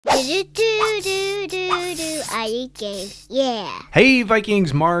I.Eat.Games, yeah. Hey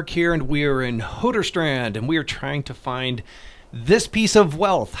Vikings, Mark here, and we are in Hoettrstrand, and we are trying to find this piece of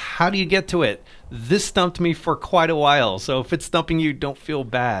wealth. How do you get to it? This stumped me for quite a while, so if it's stumping you, don't feel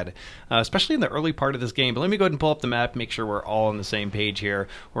bad, especially in the early part of this game. But let me go ahead and pull up the map, make sure we're all on the same page here.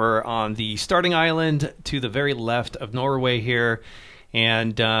 We're on the starting island to the very left of Norway here,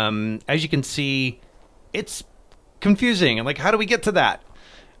 and as you can see, it's confusing. And like, how do we get to that?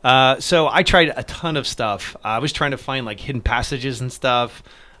 So I tried a ton of stuff. I was trying to find like hidden passages and stuff.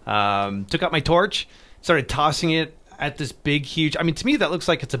 Took out my torch, started tossing it at this big, huge, I mean, to me that looks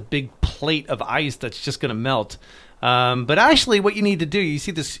like it's a big plate of ice that's just going to melt. But actually what you need to do, you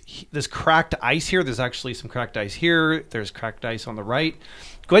see this cracked ice here. There's actually some cracked ice here. There's cracked ice on the right.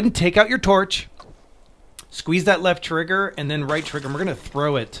 Go ahead and take out your torch, squeeze that left trigger and then right trigger. And we're going to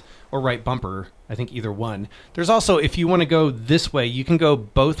throw it, or right bumper. I think either one. There's also, if you want to go this way, you can go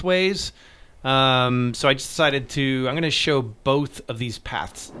both ways. So I just decided to, I'm going to show both of these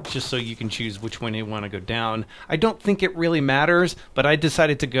paths just so you can choose which one you want to go down. I don't think it really matters, but I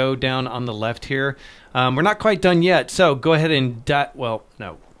decided to go down on the left here. We're not quite done yet, so go ahead and, well,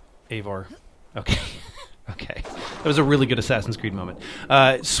 no, Avor. Okay. Okay, that was a really good Assassin's Creed moment.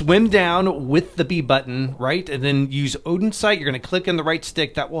 Swim down with the B button, right? And then use Odin's Sight. You're going to click in the right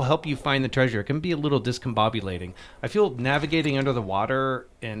stick. That will help you find the treasure. It can be a little discombobulating. I feel navigating under the water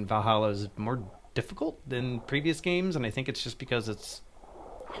in Valhalla is more difficult than previous games, and I think it's just because it's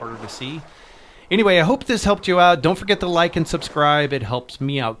harder to see. Anyway, I hope this helped you out. Don't forget to like and subscribe. It helps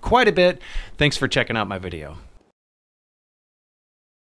me out quite a bit. Thanks for checking out my video.